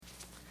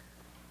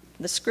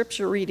The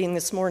scripture reading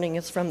this morning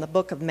is from the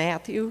book of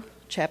Matthew,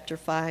 chapter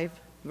 5,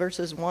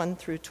 verses 1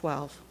 through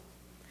 12.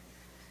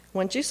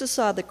 When Jesus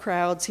saw the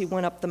crowds, he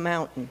went up the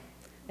mountain,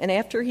 and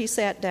after he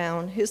sat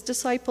down, his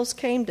disciples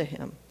came to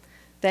him.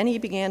 Then he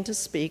began to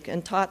speak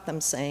and taught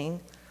them,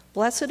 saying,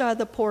 "Blessed are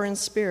the poor in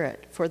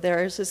spirit, for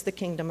theirs is the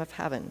kingdom of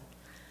heaven.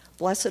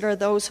 Blessed are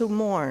those who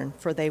mourn,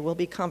 for they will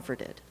be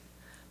comforted.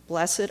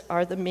 Blessed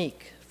are the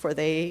meek, for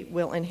they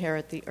will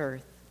inherit the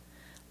earth.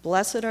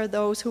 Blessed are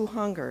those who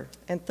hunger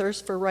and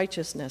thirst for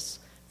righteousness,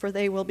 for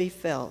they will be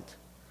filled.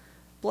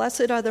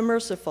 Blessed are the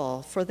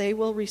merciful, for they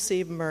will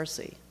receive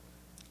mercy.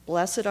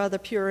 Blessed are the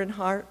pure in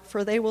heart,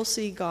 for they will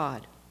see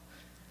God.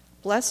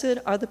 Blessed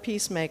are the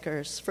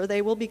peacemakers, for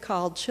they will be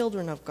called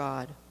children of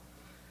God.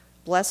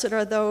 Blessed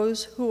are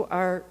those who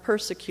are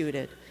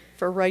persecuted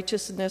for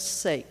righteousness'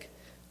 sake,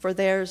 for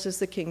theirs is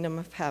the kingdom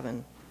of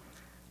heaven.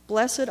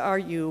 Blessed are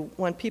you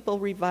when people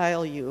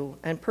revile you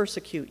and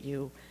persecute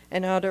you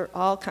and utter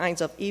all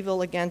kinds of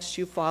evil against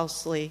you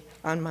falsely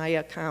on my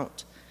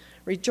account.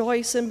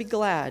 Rejoice and be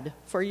glad,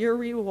 for your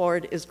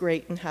reward is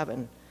great in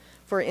heaven.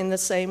 For in the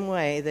same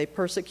way they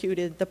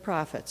persecuted the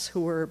prophets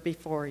who were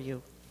before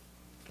you."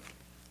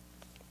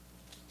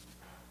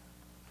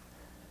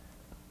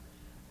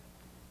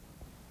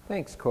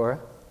 Thanks,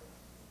 Cora.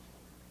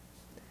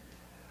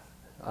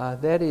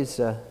 That is,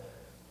 of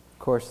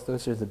course,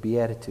 those are the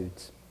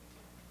Beatitudes,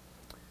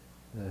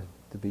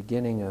 the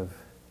beginning of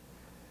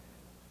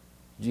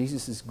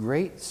Jesus'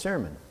 great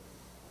sermon.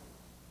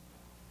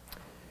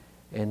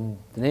 And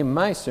the name of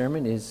my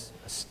sermon is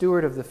A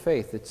Steward of the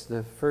Faith. It's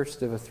the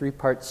first of a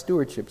three-part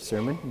stewardship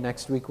sermon.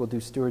 Next week we'll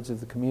do Stewards of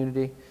the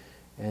Community,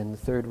 and the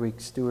third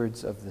week,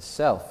 Stewards of the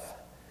Self.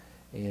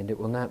 And it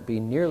will not be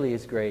nearly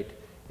as great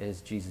as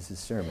Jesus'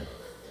 sermon,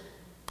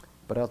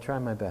 but I'll try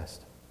my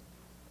best.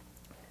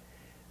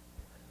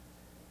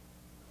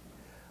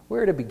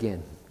 Where to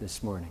begin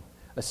this morning?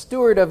 A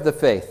steward of the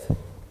faith.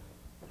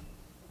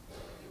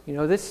 You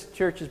know, this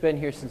church has been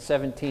here since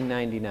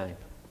 1799.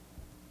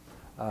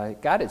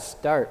 It got its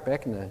start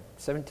back in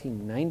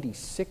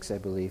 1796, I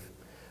believe,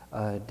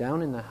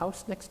 down in the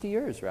house next to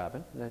yours,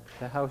 Robin.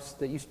 The house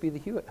that used to be the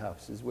Hewitt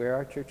House is where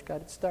our church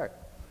got its start,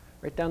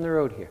 right down the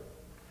road here,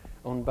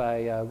 owned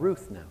by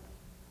Ruth now,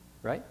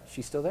 right?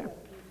 She's still there?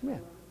 Yeah.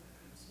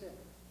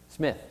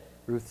 Smith.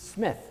 Ruth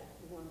Smith.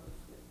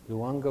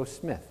 Luongo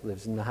Smith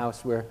lives in the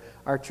house where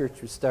our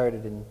church was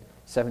started in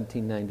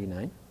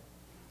 1799.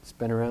 It's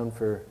been around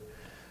for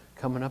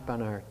coming up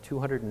on our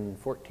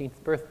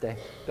 214th birthday.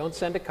 Don't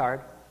send a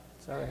card.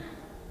 It's all right.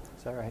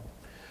 It's all right.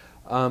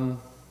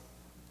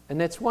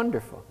 And that's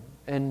wonderful.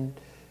 And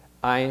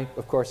I,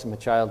 of course, am a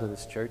child of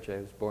this church.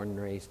 I was born and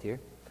raised here.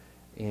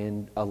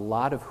 And a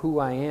lot of who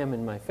I am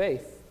in my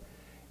faith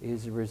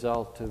is a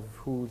result of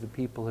who the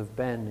people have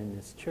been in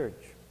this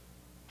church.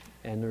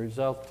 And the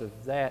result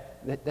of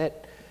that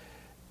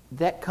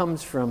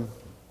comes from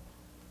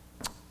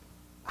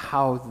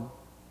how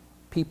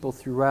people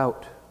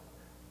throughout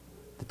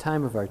the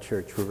time of our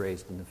church were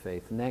raised in the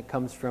faith. And that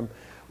comes from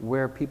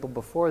where people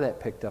before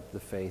that picked up the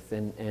faith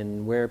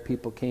and where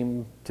people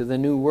came to the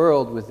new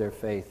world with their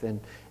faith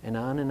and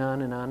on and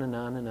on and on and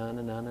on and on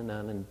and on and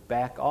on and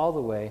back all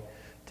the way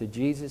to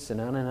Jesus and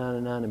on and on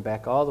and on and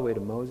back all the way to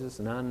Moses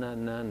and on and on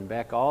and on and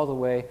back all the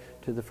way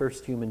to the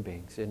first human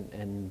beings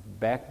and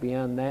back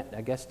beyond that,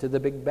 I guess, to the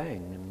Big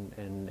Bang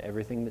and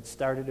everything that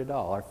started it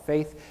all. Our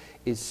faith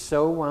is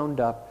so wound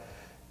up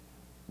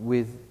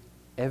with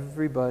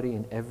everybody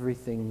and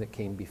everything that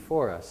came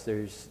before us.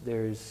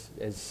 There's,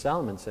 as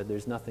Solomon said,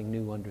 there's nothing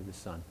new under the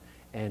sun.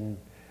 And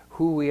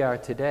who we are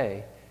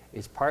today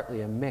is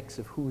partly a mix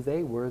of who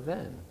they were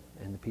then,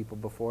 and the people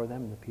before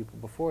them and the people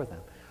before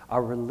them.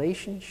 Our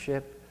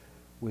relationship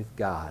with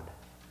God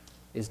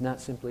is not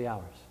simply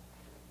ours.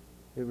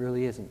 It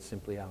really isn't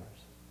simply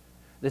ours.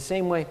 The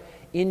same way,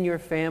 in your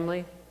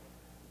family,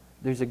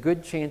 there's a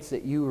good chance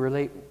that you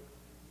relate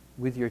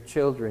with your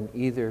children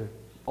either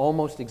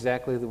almost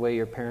exactly the way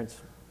your parents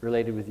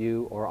related with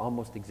you or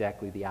almost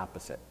exactly the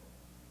opposite.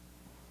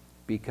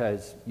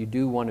 Because you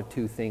do one of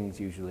two things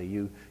usually.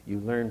 You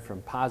learn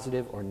from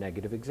positive or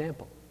negative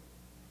example.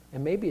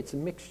 And maybe it's a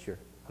mixture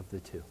of the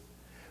two.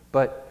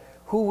 But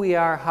who we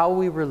are, how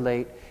we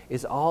relate,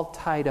 is all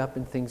tied up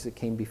in things that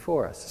came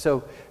before us.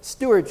 So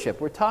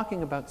stewardship, we're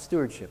talking about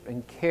stewardship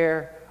and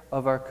care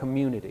of our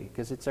community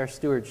because it's our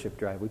stewardship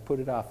drive. We put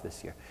it off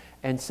this year.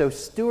 And so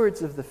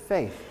stewards of the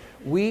faith,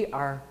 we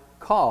are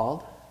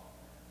called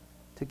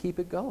to keep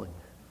it going.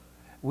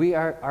 We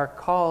are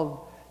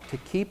called to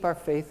keep our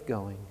faith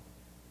going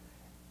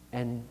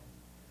and,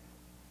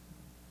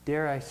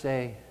 dare I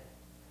say,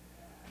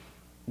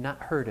 not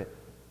hurt it,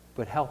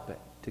 but help it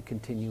to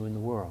continue in the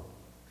world.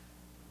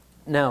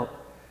 Now,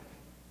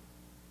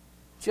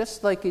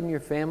 just like in your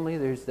family,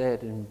 there's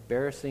that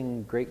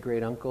embarrassing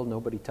great-great-uncle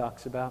nobody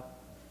talks about.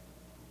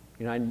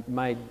 You know,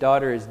 my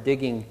daughter is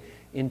digging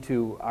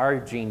into our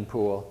gene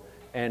pool,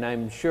 and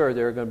I'm sure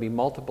there are going to be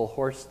multiple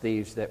horse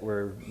thieves that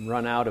were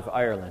run out of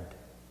Ireland.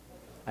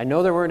 I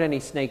know there weren't any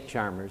snake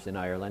charmers in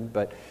Ireland,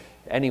 but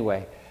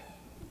anyway.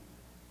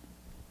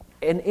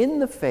 And in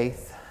the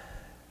faith,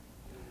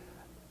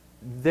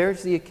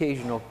 there's the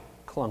occasional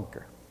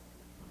clunker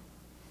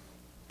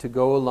to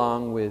go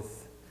along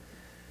with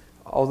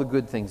all the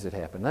good things that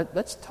happen.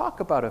 Let's talk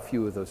about a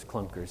few of those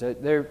clunkers.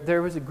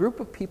 There was a group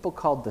of people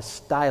called the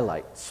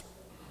Stylites.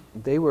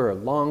 They were a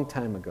long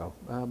time ago,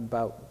 I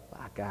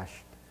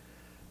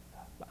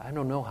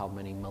don't know how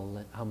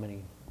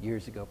many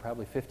years ago,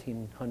 probably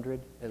 1,500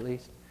 at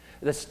least.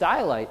 The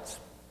Stylites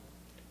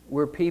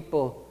were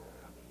people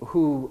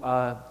who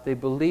they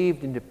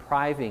believed in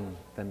depriving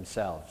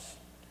themselves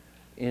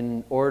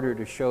in order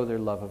to show their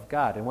love of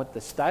God. And what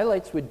the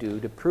Stylites would do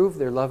to prove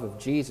their love of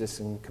Jesus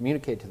and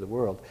communicate to the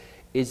world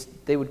is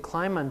they would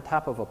climb on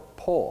top of a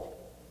pole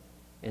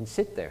and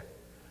sit there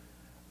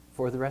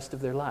for the rest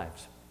of their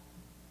lives.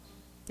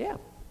 Yeah,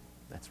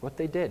 that's what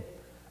they did.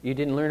 You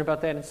didn't learn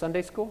about that in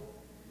Sunday school?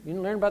 You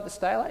didn't learn about the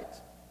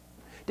Stylites?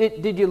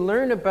 Did you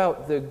learn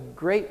about the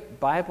great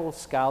Bible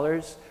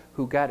scholars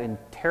who got in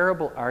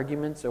terrible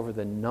arguments over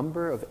the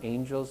number of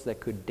angels that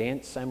could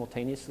dance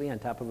simultaneously on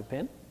top of a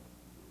pin?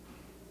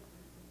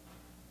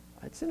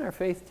 That's in our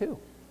faith too.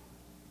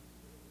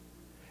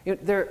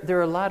 There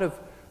are a lot of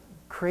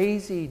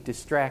crazy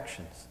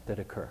distractions that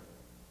occur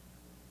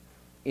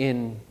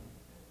in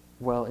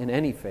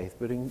any faith,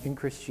 but in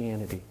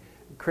Christianity.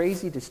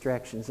 Crazy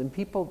distractions, and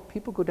people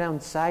go down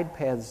side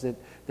paths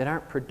that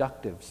aren't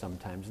productive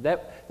sometimes.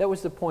 That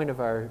was the point of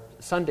our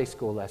Sunday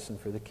school lesson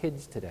for the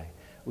kids today.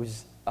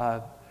 There's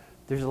a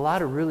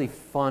lot of really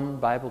fun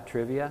Bible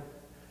trivia,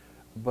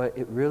 but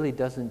it really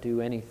doesn't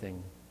do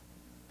anything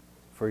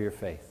for your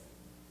faith.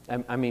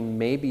 I mean,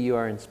 maybe you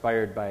are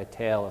inspired by a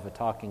tale of a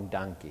talking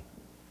donkey.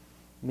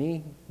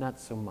 Me, not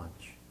so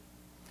much.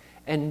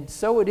 And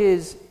so it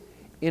is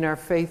in our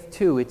faith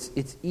too.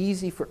 It's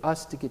easy for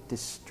us to get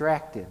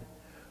distracted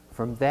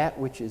from that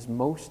which is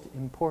most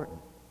important.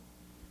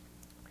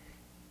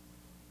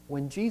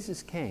 When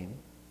Jesus came,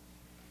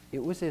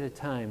 it was at a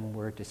time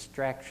where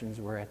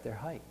distractions were at their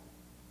height.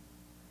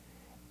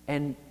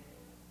 And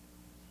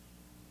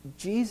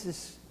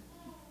Jesus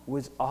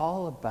was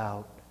all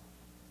about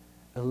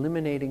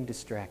eliminating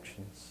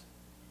distractions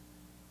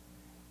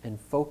and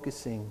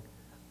focusing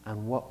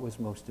on what was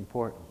most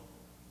important.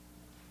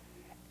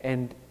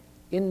 And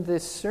in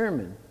this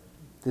sermon,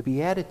 the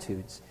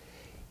Beatitudes,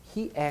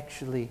 he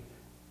actually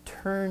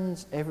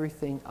turns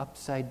everything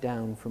upside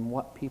down from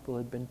what people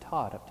had been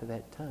taught up to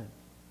that time.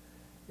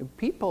 And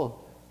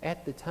people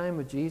at the time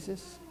of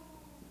Jesus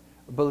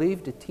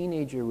believed a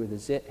teenager with a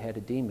zit had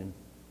a demon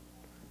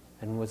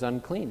and was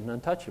unclean and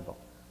untouchable.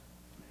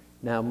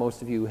 Now,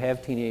 most of you who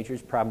have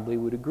teenagers probably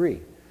would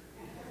agree.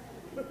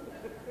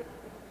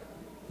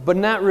 But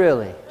not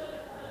really.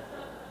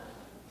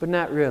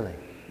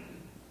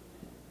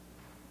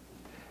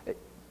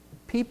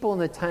 People in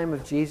the time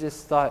of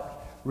Jesus thought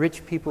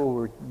rich people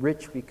were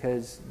rich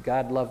because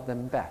God loved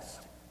them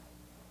best.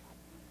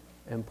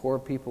 And poor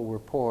people were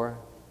poor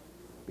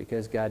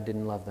because God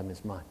didn't love them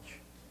as much.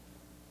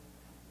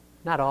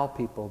 Not all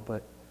people,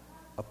 but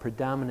a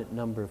predominant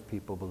number of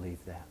people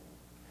believed that.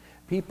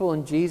 People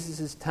in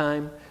Jesus'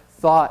 time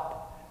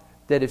thought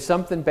that if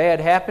something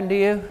bad happened to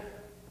you,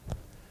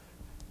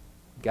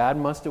 God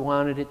must have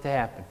wanted it to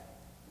happen.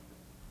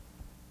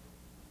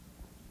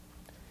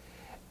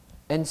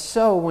 And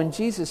so when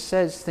Jesus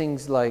says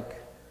things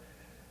like,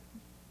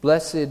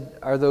 "Blessed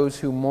are those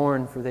who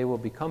mourn, for they will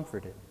be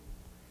comforted,"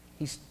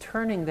 he's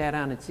turning that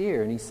on its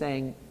ear and he's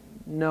saying,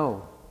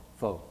 no,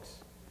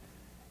 folks.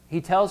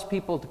 He tells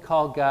people to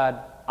call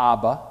God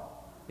Abba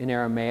in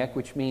Aramaic,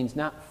 which means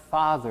not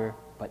father,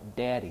 but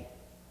daddy.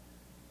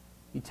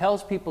 He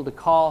tells people to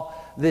call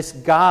this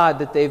God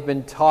that they've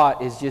been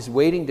taught is just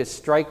waiting to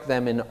strike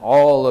them in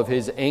all of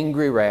his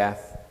angry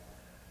wrath,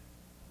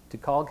 to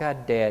call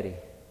God daddy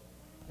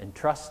and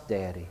trust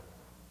daddy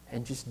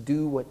and just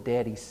do what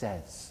daddy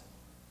says.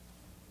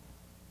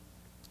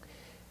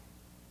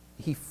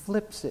 He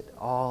flips it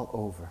all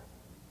over.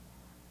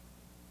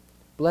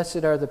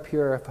 Blessed are the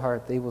pure of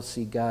heart, they will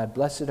see God.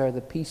 Blessed are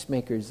the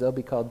peacemakers, they'll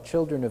be called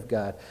children of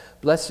God.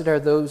 Blessed are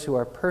those who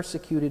are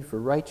persecuted for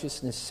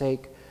righteousness'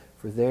 sake,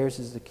 for theirs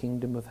is the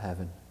kingdom of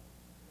heaven.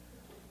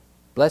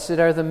 Blessed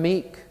are the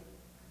meek,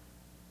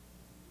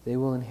 they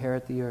will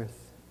inherit the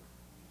earth.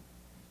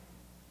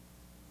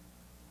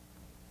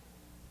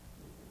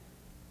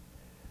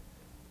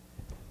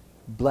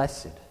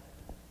 Blessed,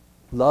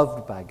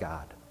 loved by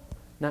God,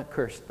 not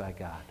cursed by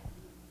God,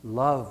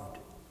 loved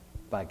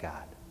by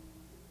God.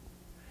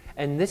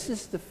 And this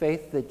is the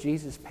faith that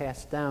Jesus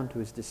passed down to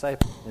his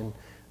disciples. And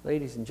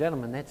ladies and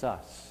gentlemen, that's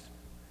us.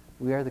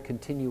 We are the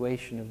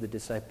continuation of the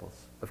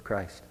disciples of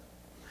Christ.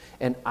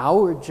 And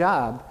our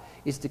job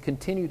is to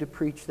continue to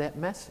preach that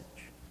message.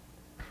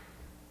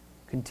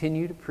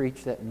 Continue to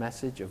preach that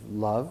message of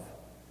love,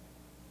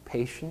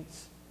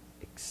 patience,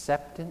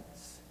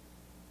 acceptance,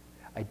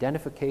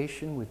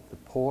 identification with the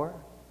poor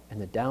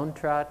and the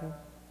downtrodden,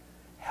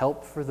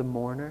 help for the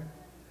mourner.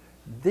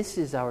 This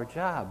is our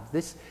job.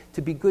 This,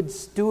 to be good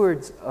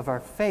stewards of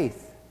our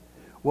faith.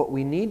 What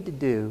we need to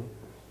do,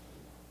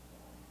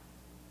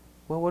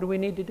 well, what do we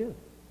need to do?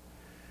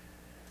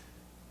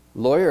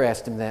 Lawyer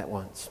asked him that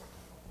once.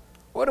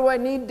 What do I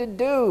need to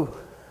do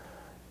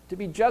to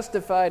be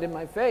justified in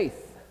my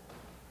faith?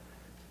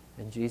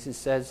 And Jesus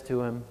says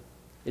to him,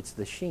 it's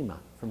the Shema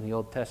from the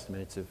Old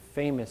Testament. It's a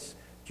famous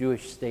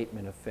Jewish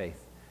statement of faith.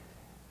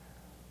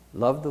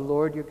 Love the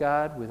Lord your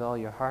God with all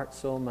your heart,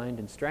 soul, mind,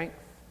 and strength,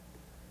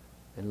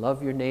 and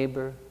love your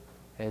neighbor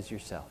as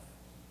yourself.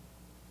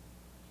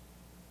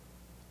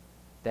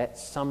 That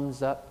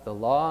sums up the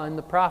law and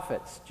the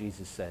prophets,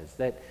 Jesus says.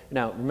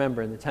 Now,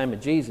 remember, in the time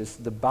of Jesus,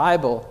 the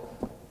Bible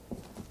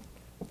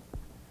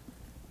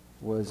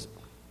was...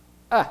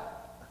 where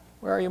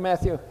are you,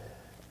 Matthew?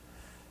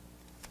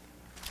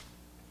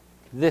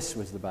 This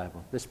was the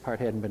Bible. This part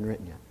hadn't been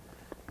written yet.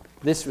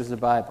 This was the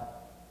Bible.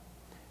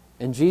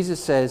 And Jesus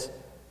says,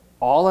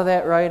 all of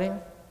that writing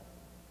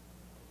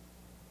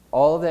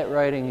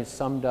is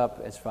summed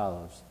up as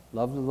follows.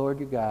 Love the Lord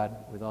your God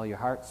with all your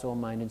heart, soul,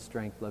 mind, and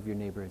strength. Love your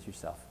neighbor as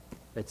yourself.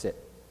 That's it.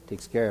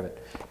 Takes care of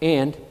it.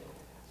 And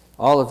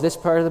all of this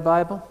part of the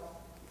Bible,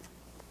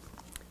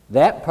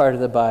 that part of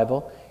the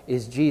Bible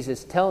is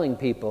Jesus telling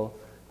people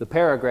the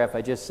paragraph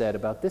I just said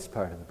about this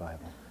part of the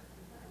Bible.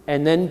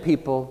 And then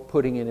people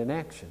putting it in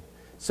action.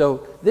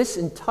 So this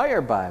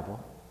entire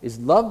Bible is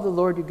love the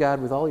Lord your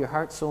God with all your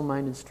heart, soul,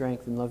 mind, and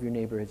strength, and love your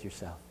neighbor as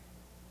yourself.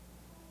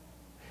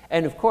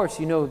 And of course,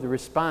 you know the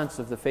response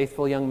of the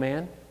faithful young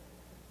man.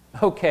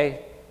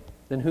 Okay,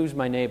 then who's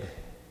my neighbor?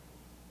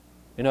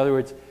 In other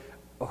words,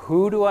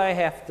 who do I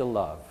have to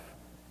love?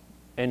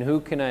 And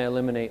who can I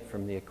eliminate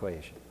from the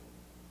equation?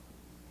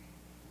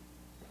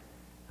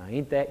 Now,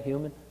 ain't that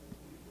human?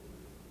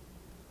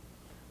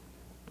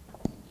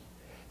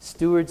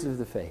 Stewards of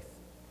the faith.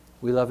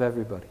 We love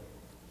everybody.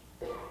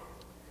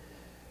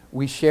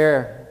 We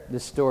share the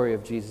story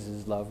of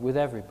Jesus' love with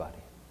everybody.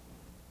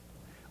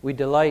 We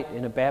delight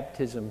in a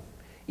baptism,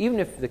 even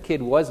if the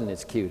kid wasn't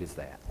as cute as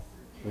that.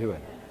 We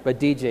would. But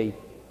DJ,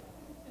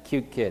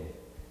 cute kid.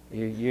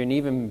 You're an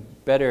even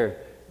better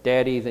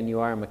daddy than you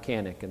are a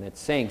mechanic, and that's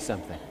saying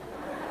something.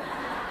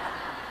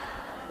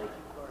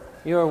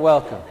 You're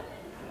welcome.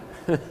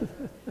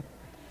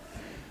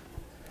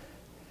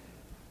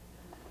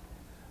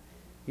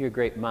 You're a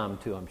great mom,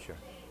 too, I'm sure.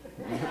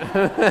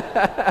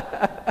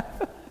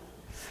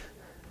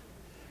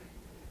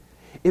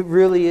 It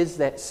really is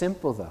that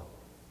simple, though.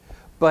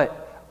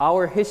 But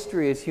our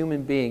history as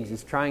human beings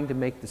is trying to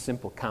make the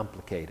simple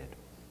complicated.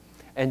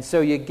 And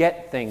so you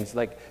get things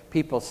like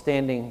people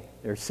standing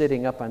or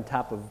sitting up on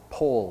top of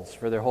poles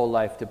for their whole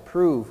life to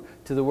prove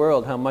to the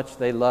world how much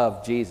they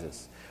love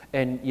Jesus.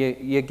 And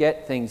you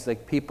get things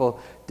like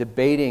people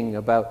debating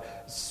about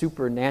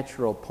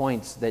supernatural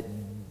points that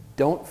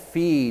don't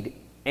feed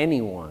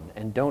anyone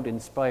and don't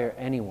inspire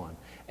anyone.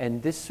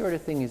 And this sort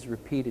of thing is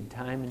repeated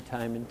time and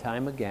time and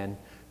time again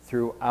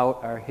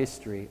throughout our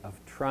history of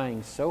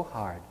trying so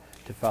hard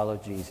to follow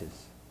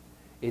Jesus.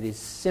 It is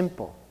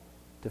simple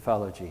to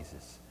follow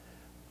Jesus,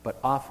 but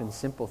often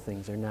simple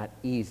things are not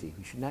easy.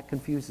 We should not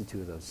confuse the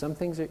two of those. Some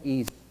things are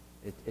easy.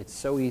 It's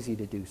so easy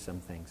to do some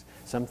things.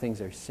 Some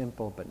things are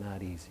simple but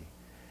not easy.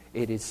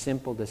 It is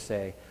simple to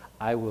say,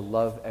 I will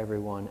love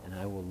everyone and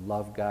I will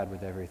love God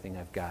with everything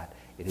I've got.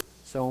 It is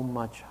so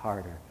much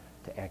harder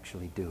to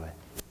actually do it.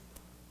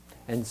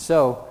 And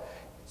so,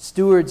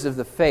 stewards of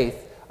the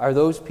faith are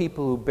those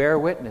people who bear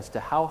witness to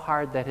how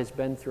hard that has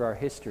been through our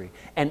history,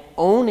 and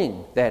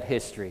owning that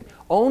history,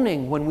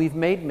 owning when we've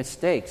made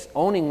mistakes,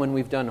 owning when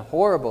we've done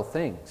horrible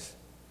things,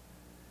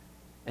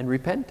 and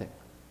repenting,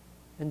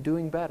 and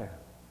doing better,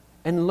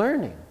 and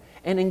learning,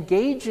 and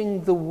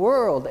engaging the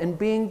world, and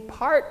being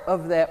part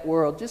of that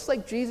world, just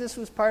like Jesus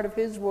was part of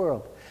his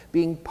world,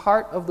 being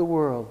part of the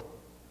world,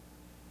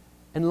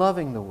 and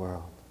loving the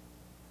world,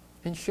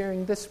 and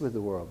sharing this with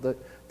the world,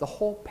 the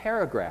whole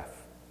paragraph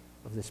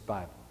of this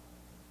Bible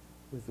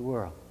with the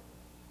world.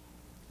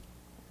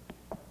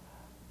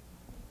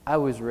 I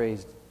was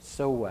raised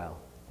so well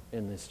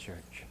in this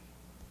church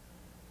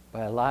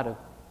by a lot of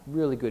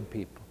really good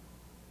people,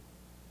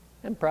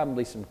 and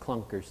probably some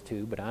clunkers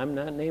too, but I'm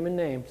not naming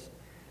names.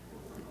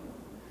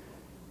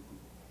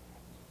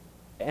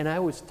 And I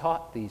was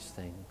taught these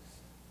things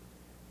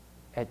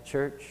at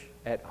church,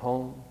 at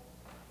home,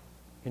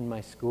 in my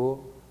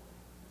school.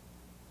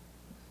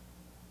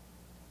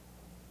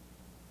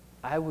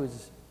 I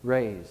was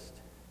raised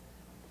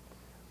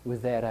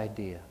with that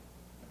idea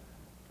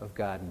of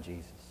God and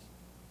Jesus.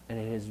 And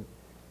it has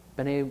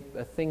been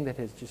a thing that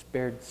has just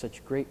bared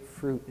such great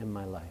fruit in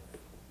my life.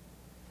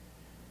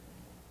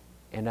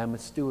 And I'm a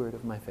steward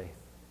of my faith.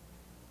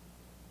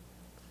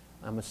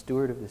 I'm a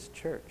steward of this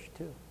church,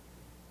 too.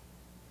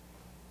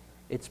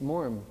 It's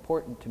more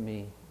important to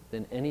me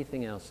than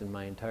anything else in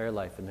my entire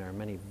life, and there are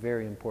many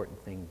very important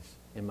things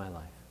in my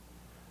life,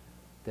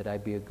 that I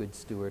be a good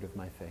steward of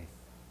my faith.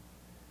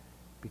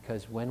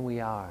 Because when we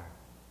are,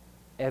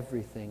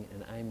 everything,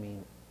 and I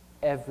mean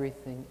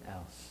everything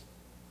else,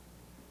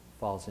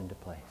 falls into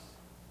place.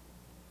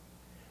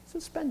 So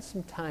spend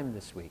some time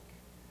this week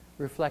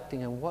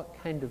reflecting on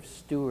what kind of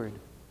steward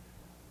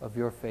of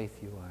your faith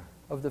you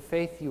are, of the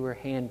faith you were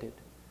handed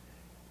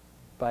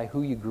by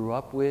who you grew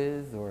up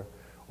with, or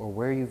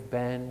where you've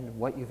been,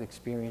 what you've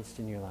experienced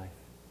in your life.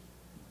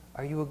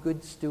 Are you a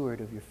good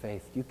steward of your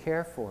faith? Do you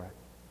care for it?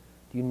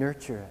 Do you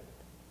nurture it?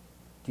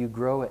 Do you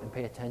grow it and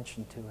pay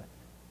attention to it?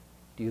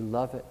 Do you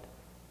love it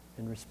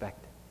and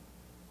respect it?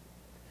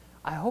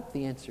 I hope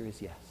the answer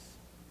is yes.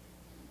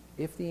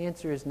 If the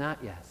answer is not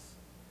yes,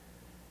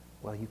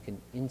 well, you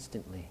can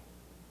instantly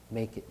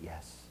make it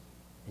yes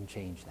and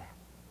change that.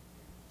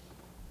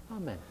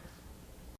 Amen.